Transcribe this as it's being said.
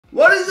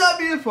What is up,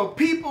 beautiful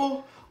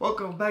people?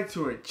 Welcome back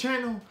to our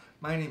channel.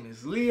 My name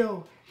is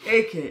Leo,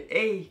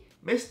 aka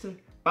Mr.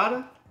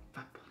 Bada.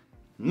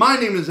 My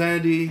name is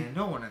Andy. And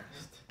no one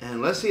asked.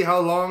 And let's see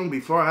how long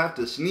before I have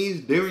to sneeze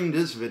during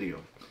this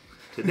video.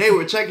 Today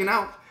we're checking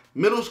out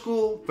middle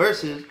school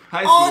versus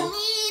high school.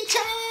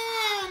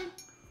 Onii-Chan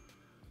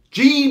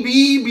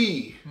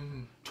GBB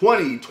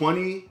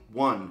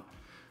 2021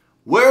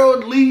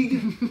 World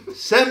League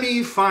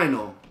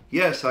semi-final.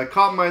 Yes, I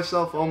caught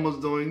myself almost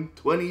doing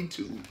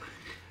 22.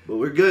 But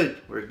we're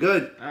good. We're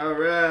good. All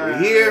right. We're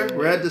here.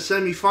 We're at the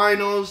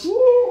semifinals.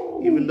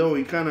 Woo! Even though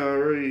we kind of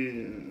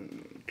already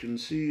can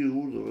see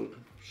who the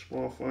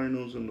small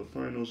finals and the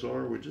finals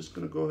are, we're just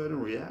going to go ahead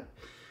and react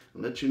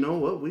and let you know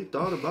what we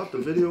thought about the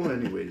video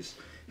anyways.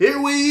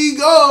 Here we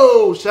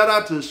go. Shout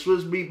out to the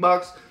Swiss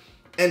Beatbox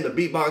and the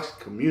Beatbox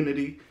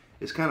community.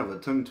 It's kind of a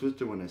tongue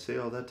twister when I say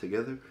all that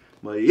together.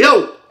 But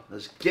yo,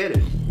 let's get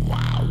it.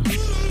 Wow.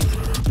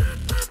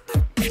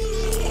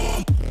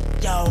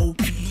 Yo.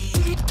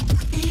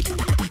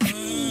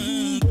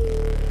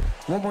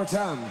 One more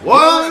time.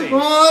 One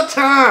more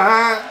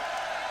time.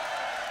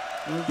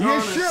 We're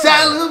gonna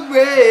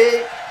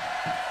celebrate.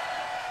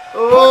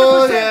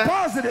 Oh yeah.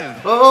 Positive.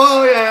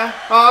 Oh yeah.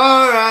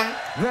 All right.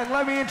 Then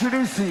let me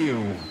introduce to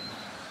you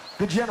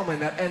the gentleman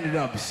that ended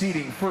up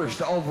seating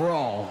first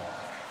overall.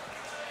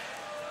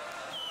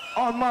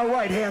 On my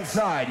right-hand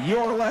side,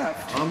 your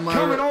left,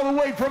 coming all the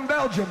way from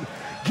Belgium.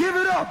 Give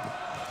it up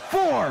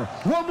for,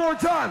 one more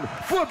time,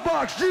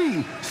 Footbox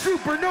G,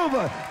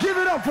 Supernova. Give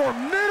it up for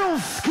middle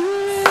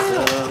school.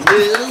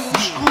 Middle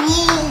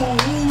school.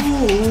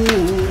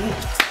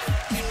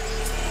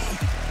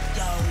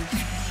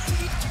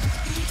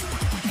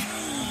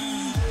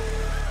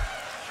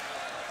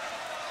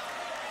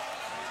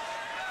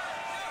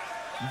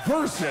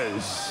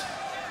 Versus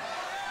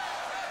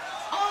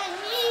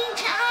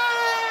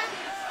Onii-Chan.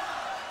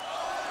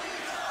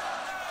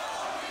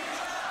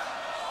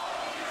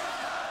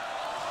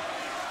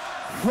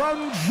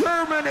 from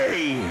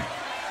Germany.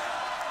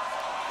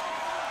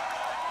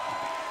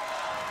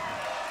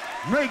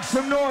 Make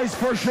some noise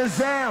for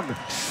Shazam,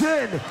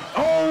 Sin,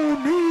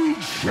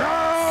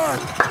 Onii-Chan.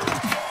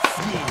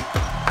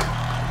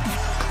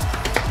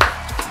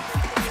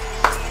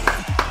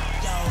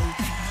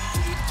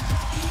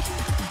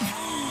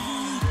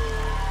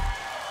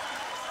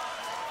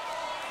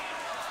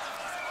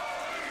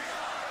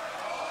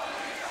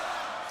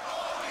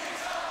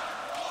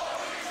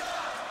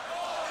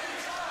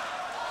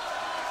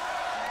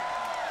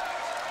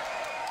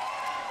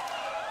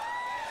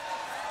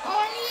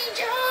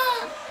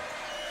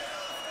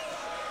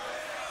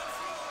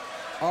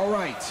 All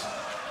right.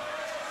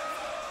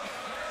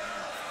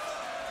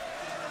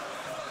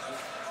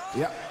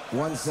 Yep,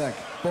 one sec.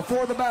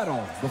 Before the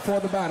battle,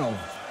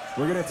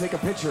 we're gonna take a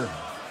picture.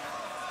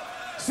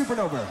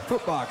 Supernova,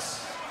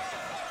 Footbox.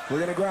 We're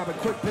gonna grab a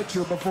quick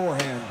picture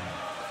beforehand.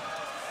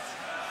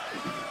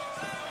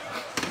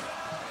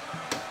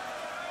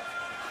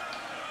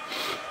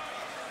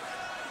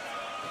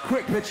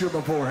 Quick picture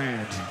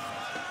beforehand.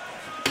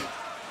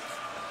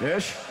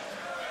 Ish.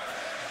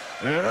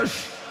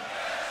 Ish.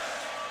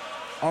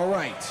 All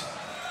right.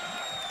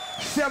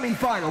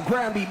 Semi-final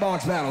Grand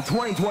Beatbox Battle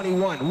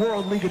 2021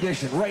 World League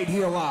Edition right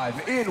here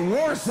live in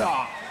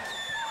Warsaw.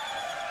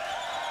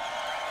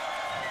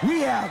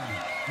 We have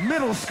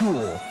middle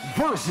school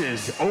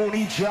versus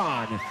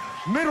Onii-Chan.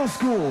 Middle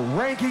school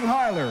ranking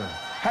higher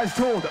has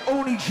told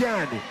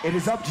Onii-Chan it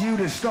is up to you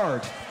to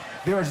start.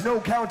 There is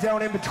no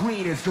countdown in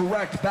between. It's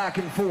direct back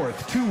and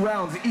forth. 2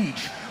 rounds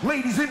each.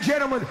 Ladies and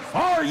gentlemen,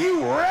 are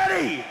you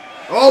ready?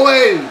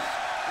 Always.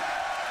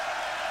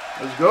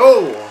 Let's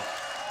go.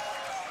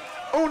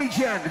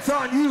 Onii-Chan, it's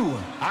on you.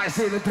 I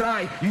say the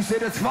 3, you say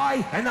the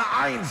 2, and the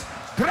 1.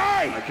 3!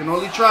 I can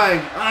only try.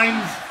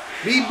 1.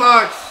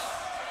 Beatbox.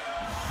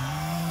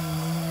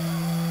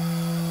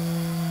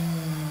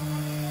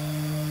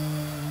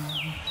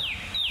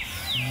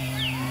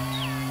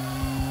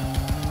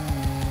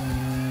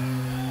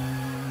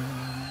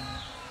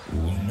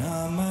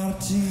 Una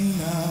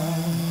mattina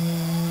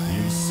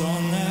il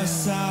sonno è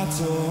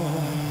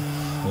stato.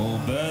 Oh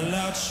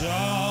bella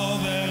ciao,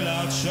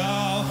 bella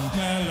ciao,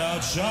 bella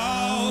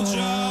ciao,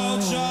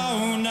 ciao, ciao.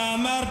 Una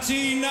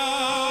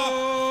mattina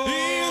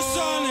il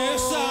sole è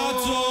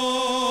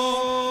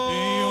stato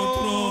e ho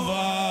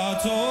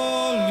trovato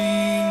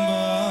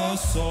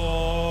l'invasor.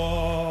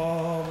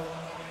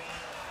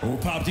 Oh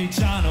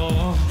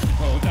partigiano,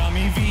 oh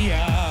dammi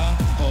via.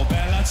 Oh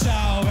bella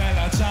ciao,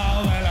 bella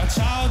ciao, bella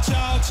ciao,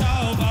 ciao,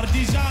 ciao.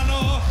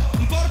 Partigiano,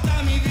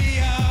 portami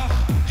via.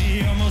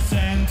 Io mo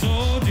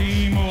sento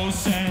di morire.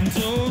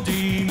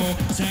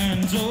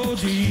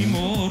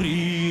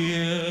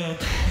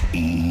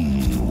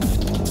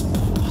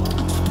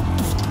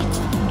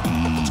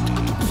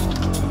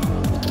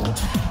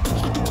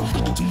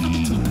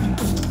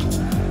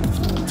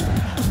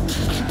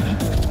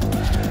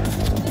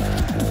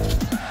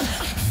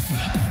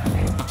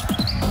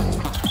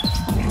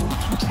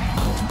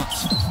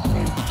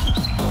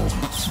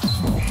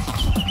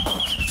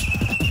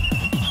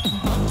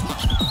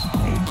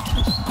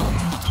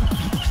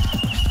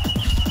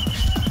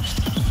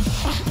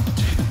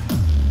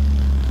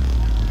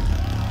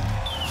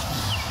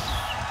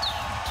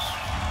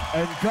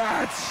 And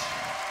that's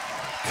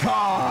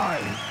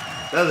time.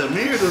 Does it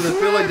me or does it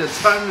feel like the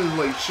time is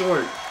like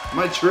short? Am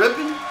I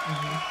tripping?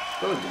 I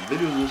feel like the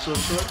videos are so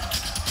short.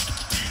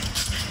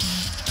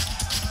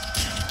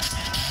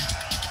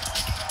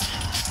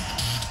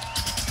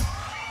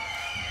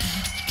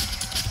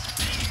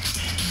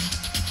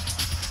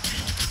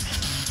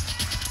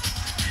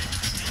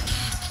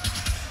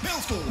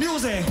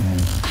 Music.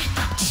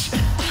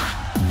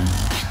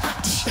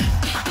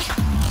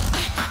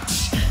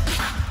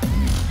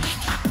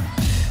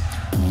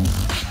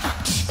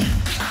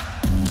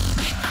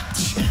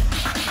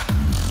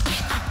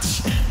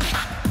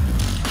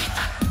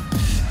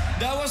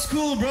 That was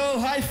cool, bro.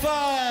 High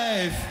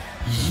five.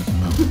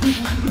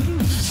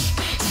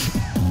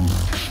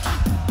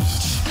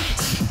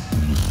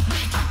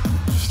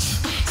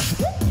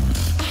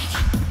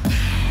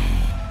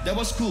 That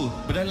was cool,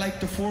 but I like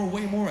the 4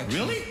 way more actually.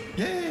 Really?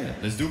 Yeah,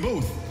 let's do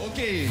both.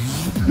 Okay.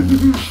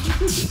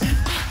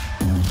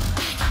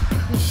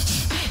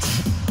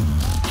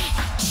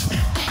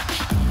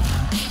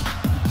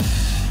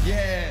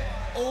 Yeah.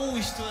 Oh,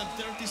 we still have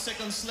 30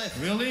 seconds left.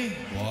 Really?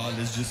 Wow,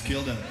 let's just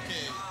kill them.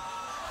 Okay.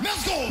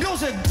 Let's go!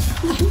 Music!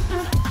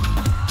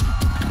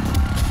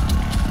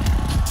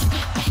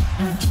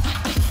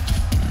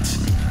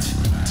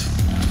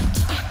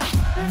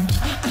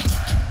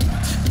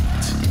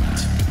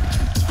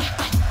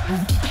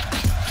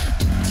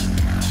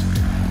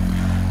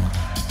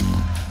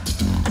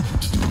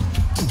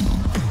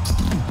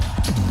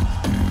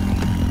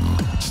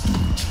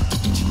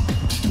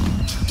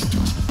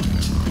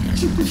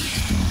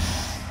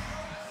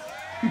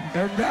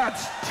 And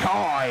that's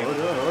time.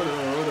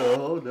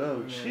 Hold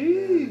up.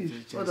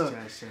 Chief. Hold up.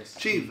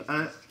 Chief,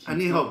 I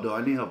need help though.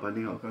 I need help.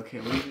 Okay,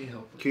 what do you need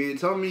help with? Can you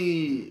tell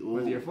me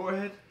With your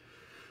forehead?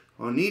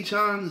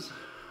 Onii-Chan's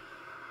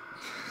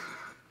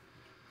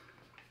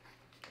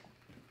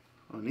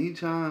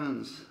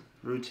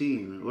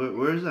routine?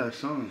 Where's that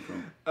song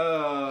from?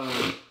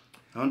 I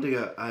don't think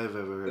I've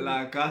ever heard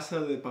La it. Casa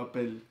de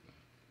Papel.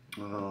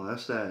 Oh,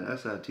 that's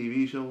that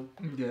TV show?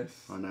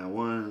 Yes. On that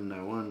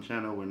one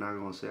channel we're not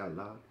gonna say out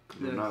loud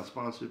because we're not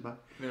sponsored by.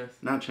 Yes.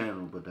 Not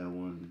channel, but that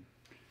one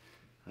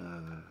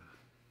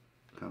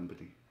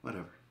company,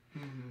 whatever.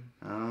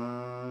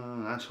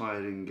 That's why I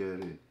didn't get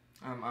it.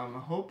 I'm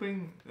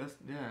hoping that's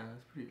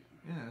pretty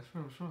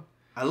strong.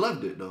 I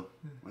loved it though,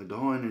 like the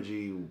whole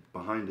energy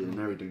behind it and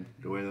everything.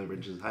 The way they were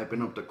just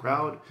hyping up the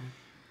crowd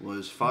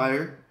was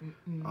fire.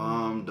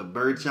 The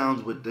bird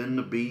sounds within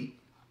the beat,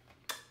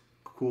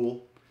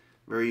 cool,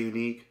 very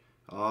unique.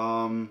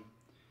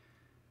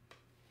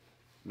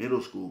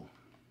 Middle school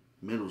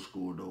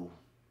though.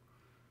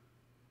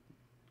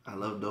 I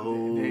love the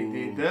whole.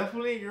 They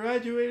definitely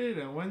graduated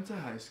and went to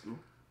high school.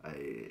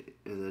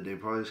 They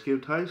probably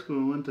skipped high school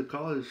and went to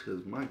college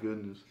because my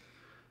goodness.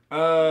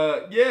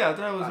 Yeah, I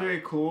thought it was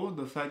very cool.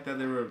 The fact that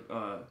they were,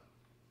 I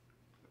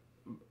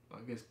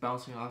guess,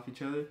 bouncing off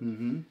each other.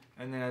 And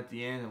then at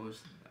the end, it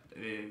was,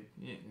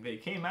 they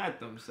came at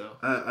them, so.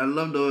 I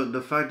love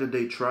the fact that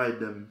they tried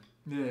them.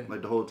 Yeah.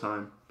 Like the whole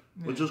time.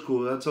 Which was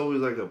cool. That's always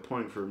like a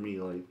point for me.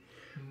 Like,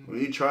 when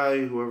you try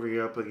whoever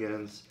you're up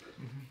against,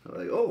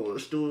 like, oh,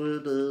 let's do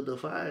the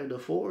 5, the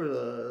 4,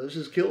 let's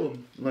just kill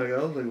them. Like, I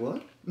was like,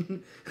 what?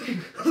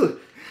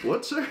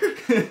 What, sir?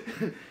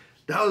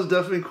 That was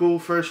definitely cool.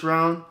 First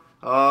round.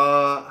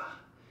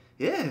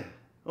 Yeah.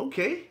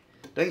 Okay.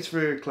 Thanks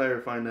for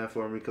clarifying that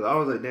for me, because I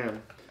was like,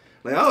 damn.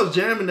 Like, I was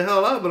jamming the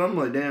hell out, but I'm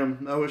like,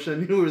 damn, I wish I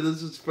knew where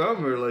this is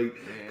from, or like,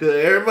 because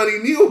everybody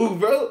knew,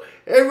 bro.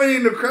 Everybody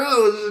in the crowd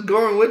was just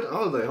going with, I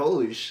was like,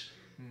 holy sh.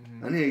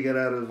 I need to get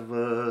out of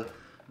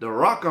the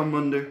rock I'm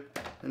under.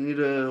 I need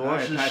to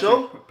watch the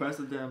show. Press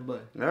the damn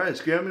button. All right,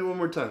 scare me one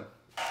more time.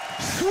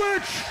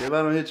 Switch! If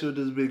I don't hit you with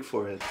this big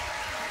forehead.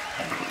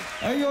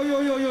 Hey, yo.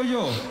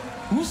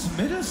 Who's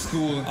middle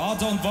school? Oh,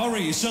 don't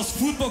worry. It's just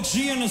Football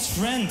G and his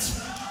friend.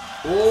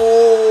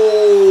 Oh!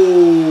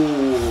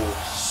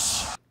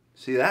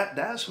 See,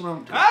 that's what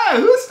I'm talking about.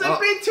 Who's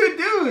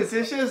SimplyTwoDudes?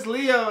 It's just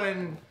Leo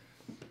and...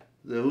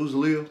 Who's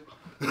Leo?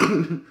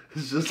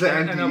 It's just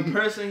Andy. And a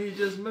person he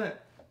just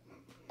met.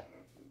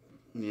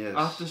 Yes.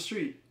 Off the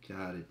street.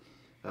 Got it.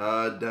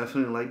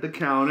 Definitely like the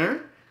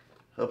counter.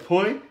 A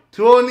point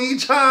to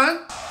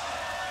Onii-Chan.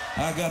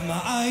 I got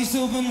my eyes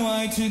open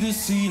wide to the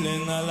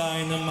ceiling. I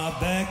lie on my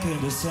back in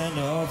the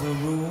center of the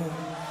room.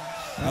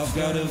 I've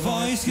got a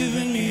voice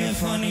giving me a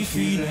funny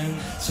feeling,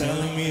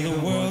 telling me the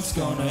world's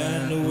gonna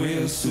end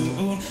real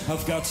soon.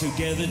 I've got to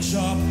get a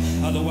job,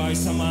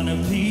 otherwise I'm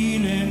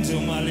unappealing. Do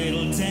my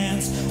little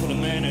dance for the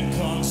man in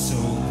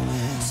console.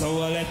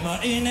 So I let my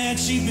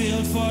energy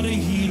build for the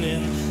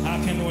healing.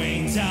 I can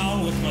rain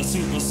down with my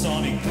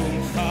supersonic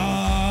boom.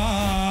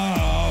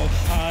 Oh,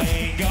 I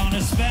ain't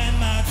gonna spend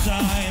my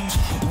time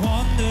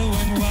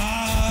wondering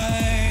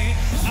why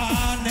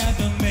I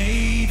never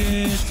made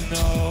it,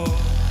 no.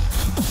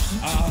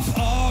 I've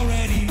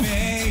already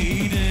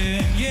made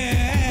it,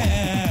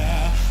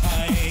 yeah.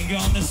 I ain't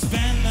gonna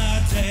spend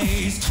my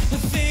days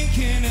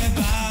thinking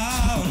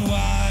about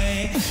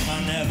why I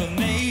never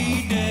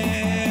made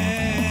it.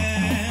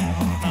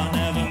 I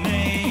never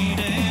made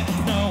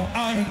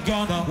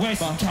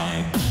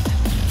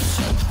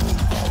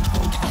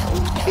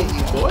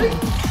boy.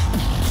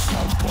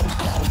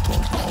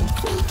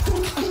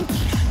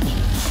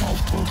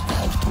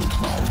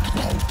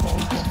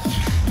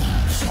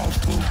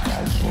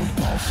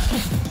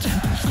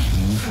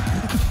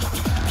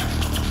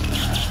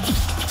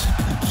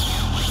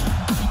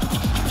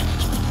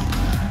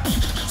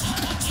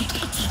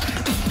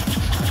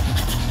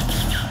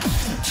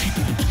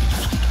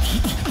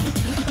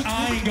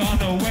 I ain't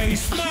gonna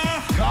waste my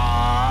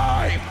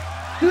Time.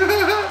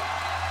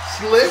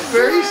 Slick,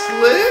 very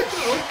slick.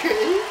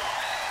 Okay.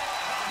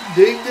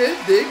 Digged it,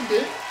 digged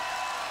it.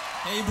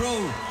 Hey bro,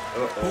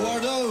 who are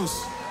those?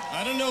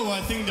 I don't know,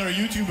 I think they're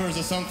YouTubers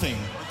or something.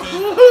 Okay?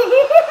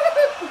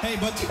 Hey,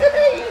 but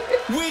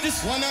we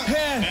just wanna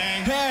head,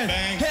 bang,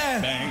 bang,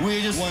 head, bang.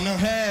 We just wanna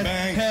head,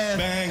 bang,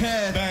 bang,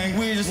 head, bang.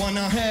 We just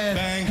wanna head,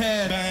 bang,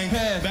 bang,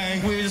 head,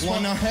 bang. We just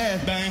wanna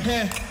head, bang,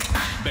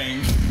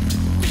 bang.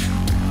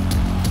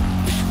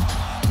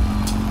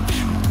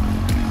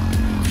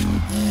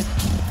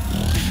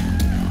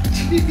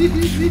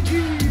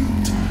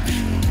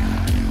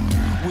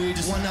 We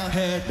just wanna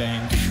head,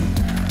 bang.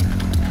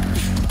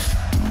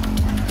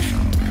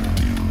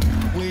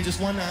 We just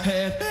wanna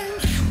head, bang.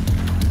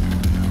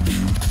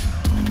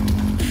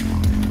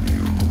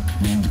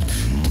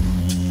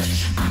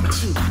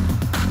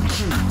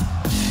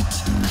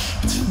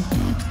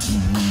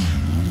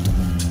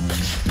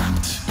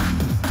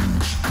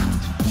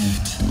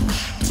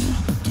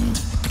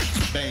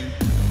 Bang.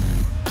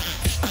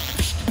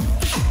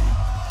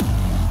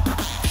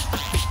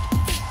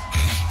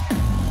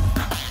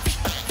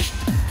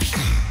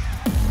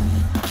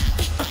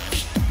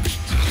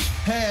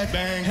 Head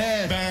bang,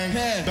 head bang,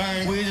 head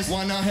bang. We just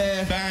wanna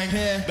head bang,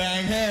 head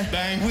bang, head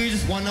bang. We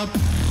just wanna.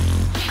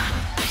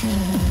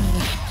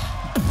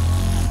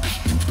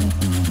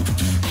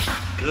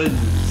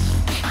 Goodness.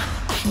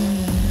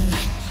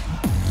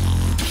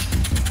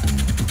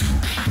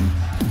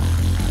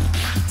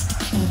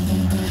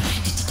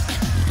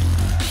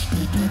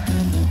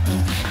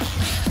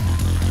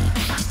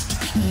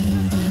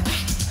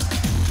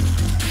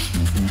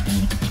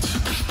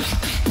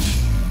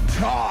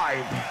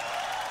 Time.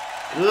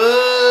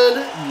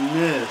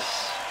 Goodness.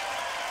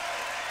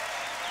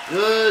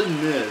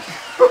 Goodness.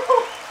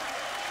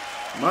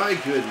 My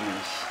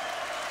goodness.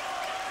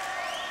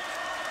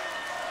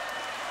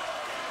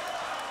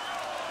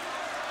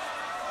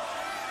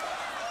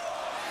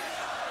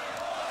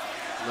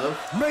 Love.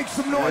 Make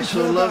some noise show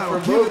for the love battle.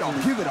 for Give both it up,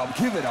 of give it up,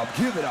 give it up,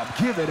 give it up,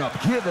 give it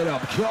up, give it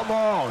up. Come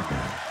on.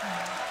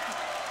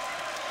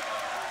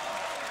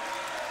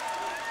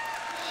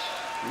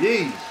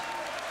 Jeez.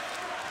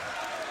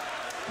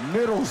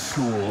 Middle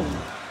school.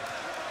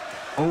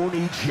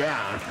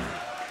 Onii-Chan.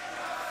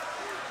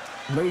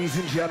 Ladies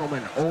and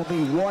gentlemen,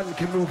 only one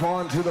can move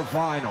on to the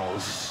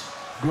finals.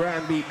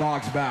 Grand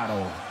beatbox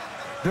battle.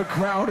 The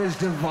crowd is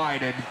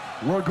divided.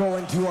 We're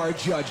going to our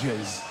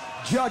judges.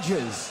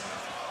 Judges.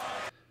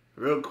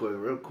 Real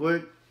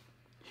quick.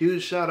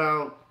 Huge shout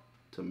out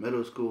to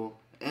middle school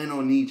and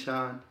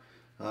Onii-Chan.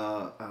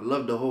 I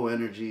love the whole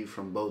energy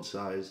from both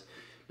sides.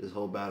 This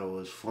whole battle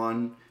was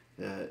fun,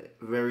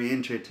 very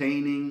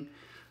entertaining.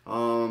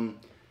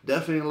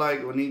 Definitely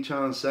like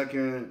Onii-Chan's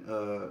second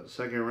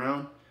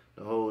round.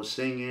 The whole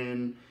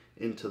singing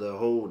into that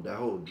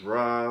whole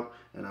drop,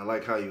 and I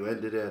like how you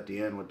ended it at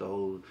the end with the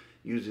whole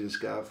using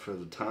Scott for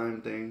the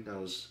time thing. That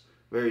was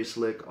very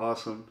slick,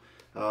 awesome.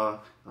 On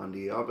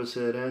the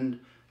opposite end,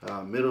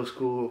 middle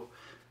school,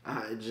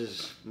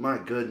 my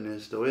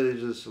goodness, the way they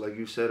just, like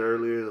you said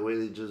earlier, the way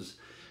they just,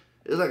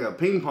 it's like a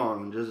ping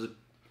pong,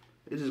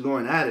 it's just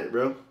going at it,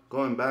 bro,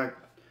 going back.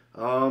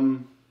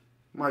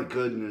 My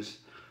goodness,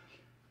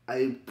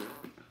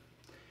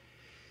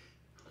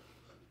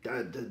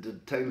 the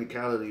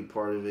technicality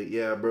part of it,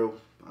 yeah, bro.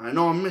 I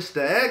know I missed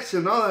the X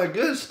and all that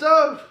good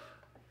stuff.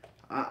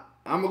 I'm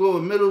gonna go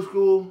with middle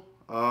school.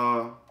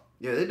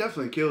 Yeah, they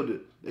definitely killed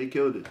it. They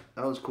killed it.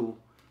 That was cool.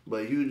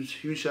 But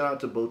huge shout out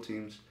to both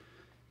teams.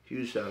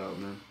 Huge shout out,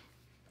 man.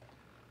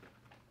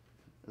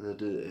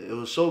 It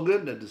was so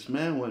good that this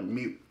man went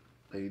mute.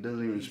 Like, he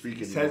doesn't even speak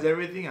anymore. He says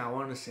everything I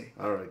want to say.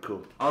 All right,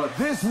 cool.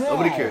 This wall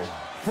Nobody cares.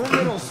 for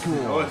middle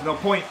school. Oh, there's no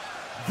point.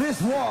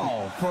 This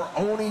wall for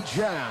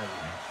Onii-Chan.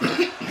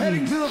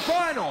 Heading to the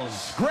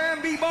finals.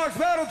 Grand Beatbox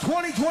Battle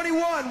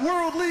 2021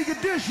 World League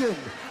Edition.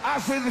 I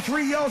say the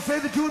 3, y'all say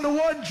the 2 and the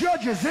 1.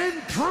 Judges in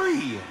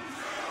 3.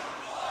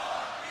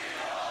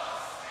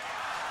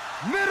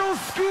 Middle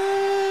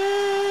school.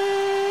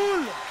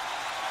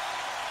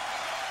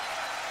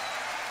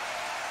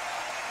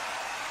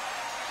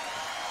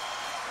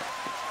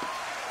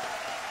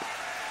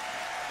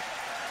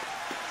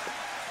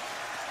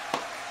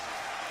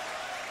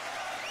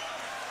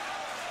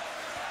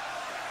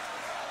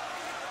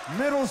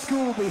 Middle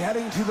school will be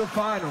heading to the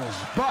finals,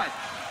 but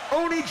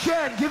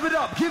Onii-Chan, give it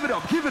up, give it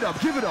up, give it up,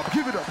 give it up,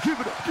 give it up, give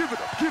it up, give it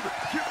up, give it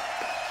up, give it up.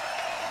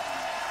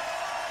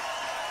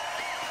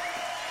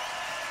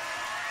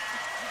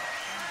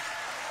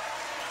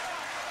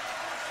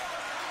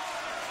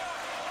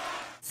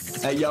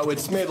 Hey yo,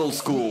 it's middle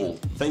school.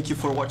 Thank you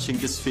for watching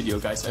this video,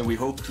 guys, and we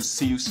hope to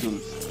see you soon.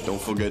 Don't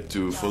forget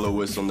to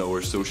follow us on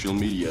our social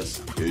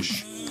medias.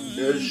 Ish.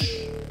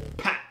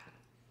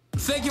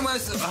 Thank you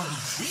guys.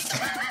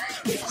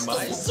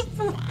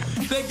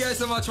 Thank you guys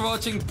so much for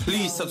watching.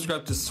 Please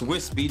subscribe to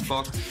Swiss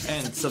Beatbox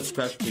and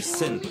subscribe to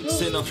Sin.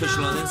 Sin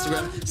Official on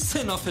Instagram,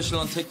 Sin Official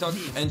on TikTok,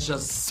 and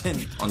just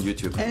Sin on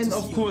YouTube. And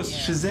of course,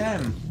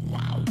 Shazam.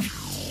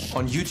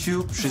 On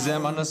YouTube,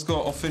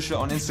 Shazam_official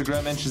on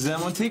Instagram, and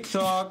Shazam on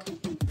TikTok.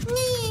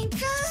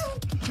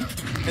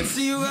 And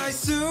see you guys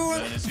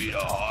soon.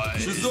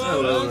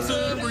 Shazam on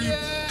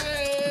Shazam.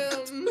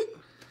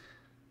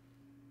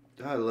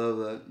 I love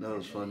that. That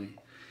was funny.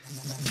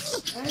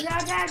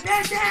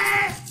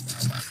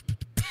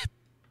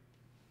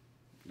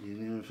 You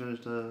didn't even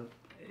finish that.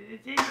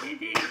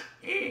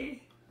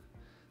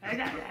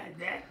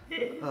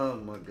 Oh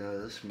my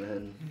god, this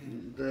man.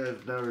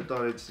 I've never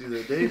thought I'd see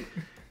the day.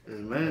 This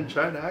man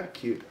tried to act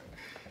cute.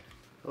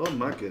 Oh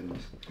my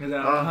goodness. And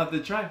I'll have to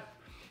try.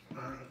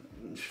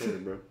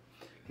 Shit, bro.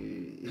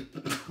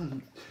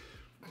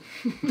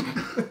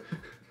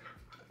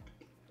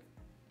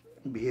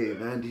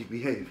 Behave, Andy,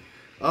 behave.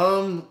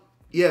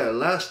 Yeah,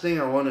 last thing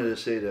I wanted to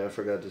say that I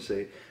forgot to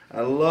say. I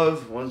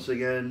love, once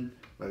again,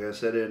 like I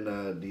said in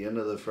the end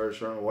of the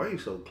first round. Why are you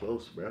so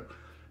close, bro?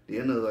 The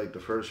end of like the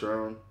first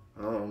round.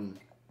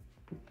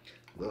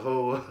 The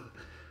whole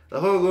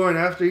going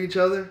after each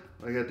other,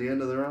 like at the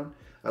end of the round.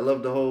 I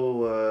love the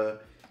whole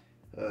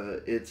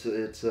it's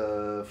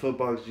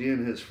Footbox G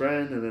and his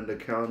friend, and then the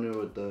counter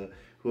with the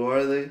who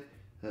are they?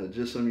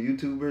 Just some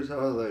YouTubers. I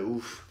was like,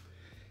 oof.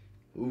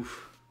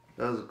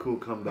 That was a cool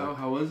comeback.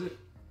 How was it?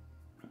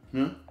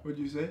 Huh? What'd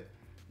you say?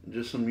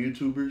 Just some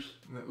YouTubers.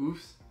 The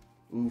oofs?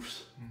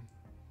 Oofs.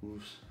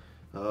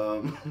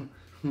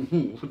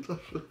 What the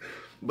fuck?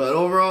 But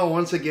overall,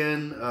 once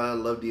again, I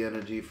love the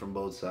energy from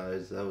both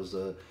sides. That was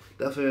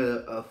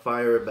definitely a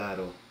fire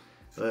battle.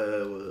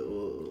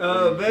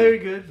 Very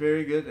good.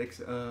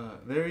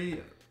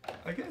 Very,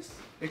 I guess,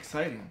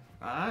 exciting.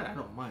 I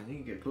don't mind. You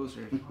can get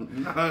closer.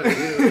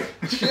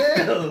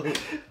 Chill.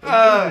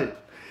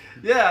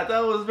 Yeah,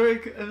 that was very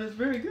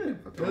good.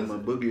 I throw my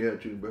boogie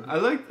at you, bro. I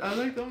liked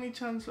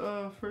Onii-Chan's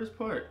first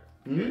part.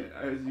 Mm-hmm.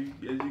 As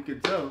you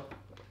could tell.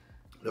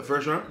 The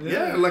first round?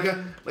 Yeah. Like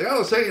I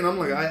was saying, I'm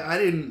like I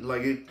didn't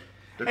like it.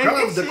 The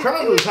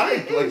crowd was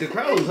hyped. Like the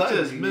crowd was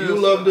hyped. You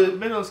loved it.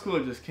 Middle school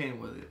just came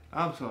with it.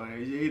 I'm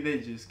sorry, they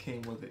just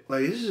came with it.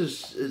 Like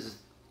it's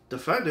the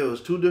fact that it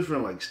was two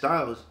different like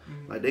styles.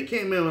 Mm-hmm. Like they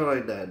came in with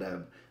like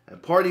that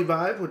party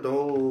vibe with the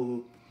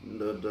whole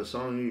the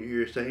song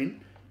you're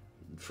saying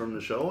from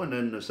the show, and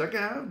then the second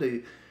half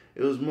it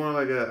was more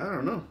like I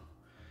don't know,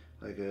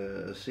 like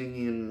a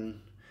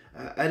singing.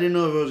 I didn't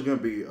know if it was gonna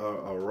be a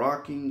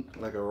rocking,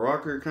 like a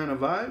rocker kind of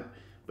vibe,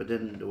 but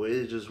then the way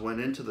it just went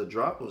into the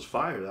drop was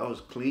fire. That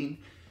was clean.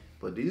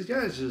 But these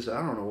guys just,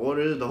 I don't know what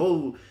it is. The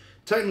whole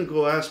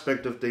technical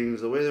aspect of things,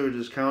 the way they were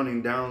just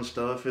counting down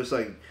stuff, it's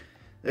like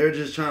they were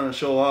just trying to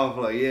show off.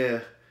 Like,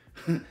 yeah,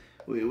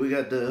 we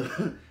got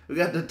the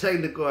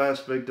technical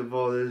aspect of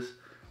all this,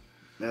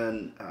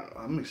 and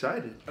I'm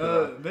excited.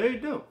 Very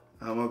dope.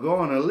 I'm gonna go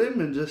on a limb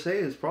and just say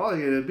it's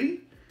probably gonna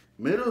be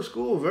middle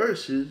school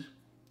versus.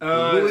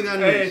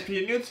 Hey, if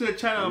you're new to the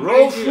channel,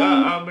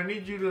 I'm gonna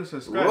need you to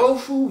subscribe.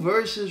 Rofu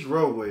versus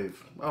Rogue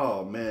Wave.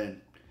 Oh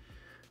man,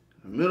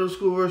 middle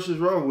school versus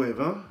Rogue Wave,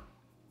 huh?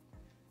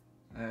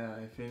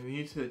 If you're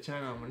new to the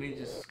channel, I'm gonna need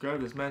you to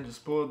subscribe. This man just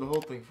spoiled the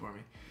whole thing for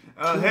me.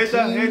 Hit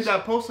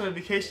that post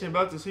notification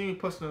about to see me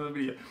post another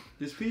video.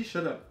 Just please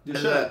shut up.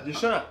 Just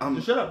shut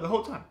up the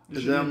whole time.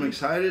 I'm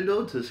excited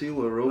though to see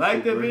what Rofu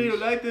like the video,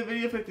 like the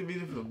video, affect the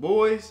video for the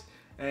boys,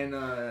 and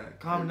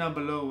comment down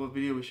below what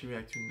video we should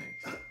react to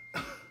next.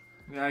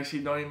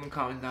 Actually, don't even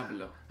comment down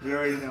below. We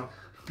already know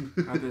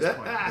at this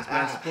point. This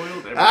man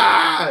spoiled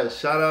everything.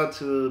 Shout out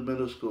to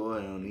middle school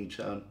and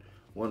Onii-Chan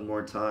one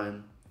more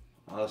time.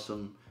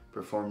 Awesome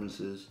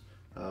performances.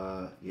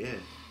 Yeah,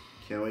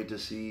 can't wait to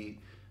see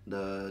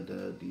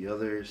the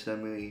other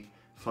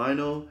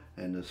semi-final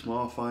and the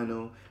small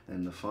final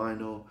and the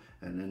final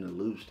and then the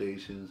loop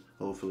stations.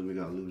 Hopefully we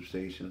got loop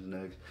stations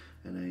next.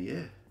 And then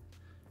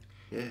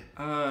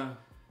yeah.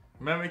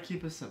 Remember,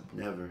 keep it simple.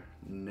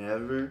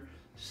 Never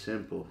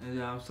simple.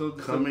 Yeah, I'm so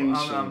Coming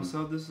disappointed. soon. I'm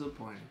so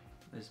disappointed.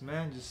 This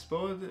man just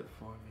spoiled it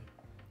for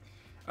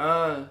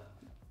me.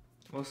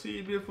 We'll see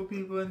you beautiful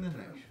people in the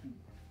next.